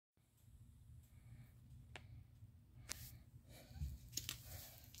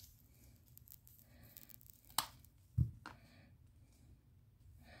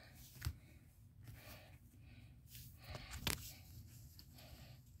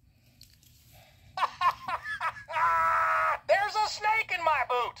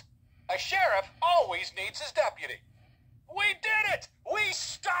needs his deputy. We did it! We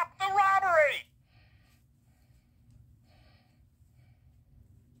stopped the robbery!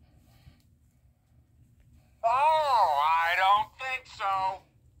 Oh, I don't think so.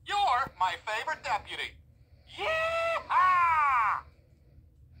 You're my favorite deputy. Yee-haw!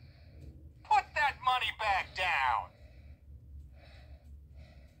 Put that money back down.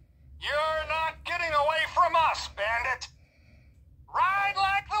 You're not getting away from us, bandit. Ride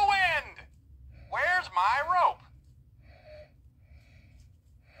like the wind. Where's my rope?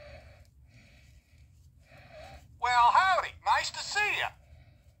 Well, howdy. Nice to see you.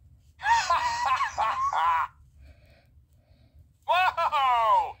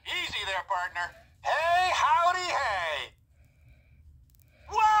 Whoa! Easy there, partner. Hey, howdy, hey.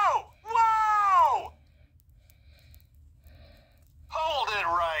 Whoa! Whoa! Hold it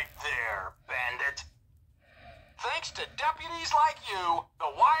right there, bandit. Thanks to deputies like you, the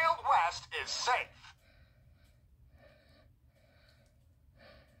Wild West is safe.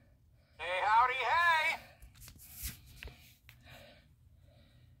 Hey, howdy, hey.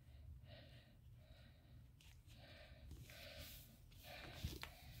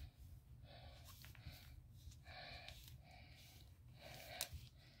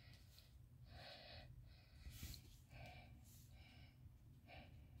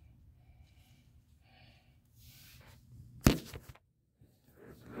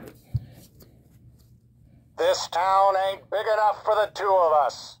 This town ain't big enough for the two of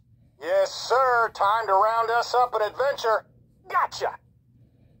us. Yes, sir. Time to round us up an adventure. Gotcha.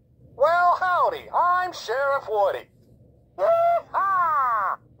 Well, howdy. I'm Sheriff Woody.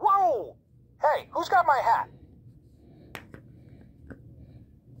 Yee-haw! Whoa! Hey, who's got my hat?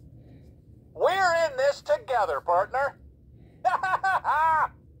 We're in this together, partner.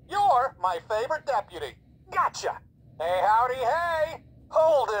 You're my favorite deputy. Gotcha. Hey, howdy, hey.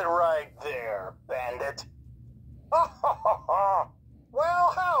 Hold it right there, bandit.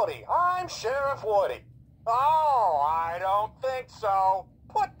 Well, howdy, I'm Sheriff Woody. Oh, I don't think so.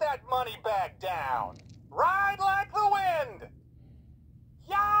 Put that money back down. Ride like the wind.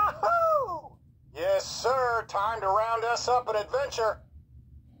 Yahoo! Yes, sir, time to round us up an adventure.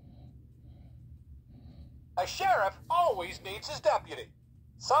 A sheriff always needs his deputy.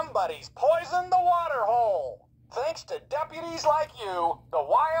 Somebody's poisoned the water hole. Thanks to deputies like you, the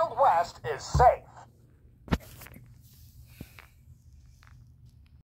Wild West is safe.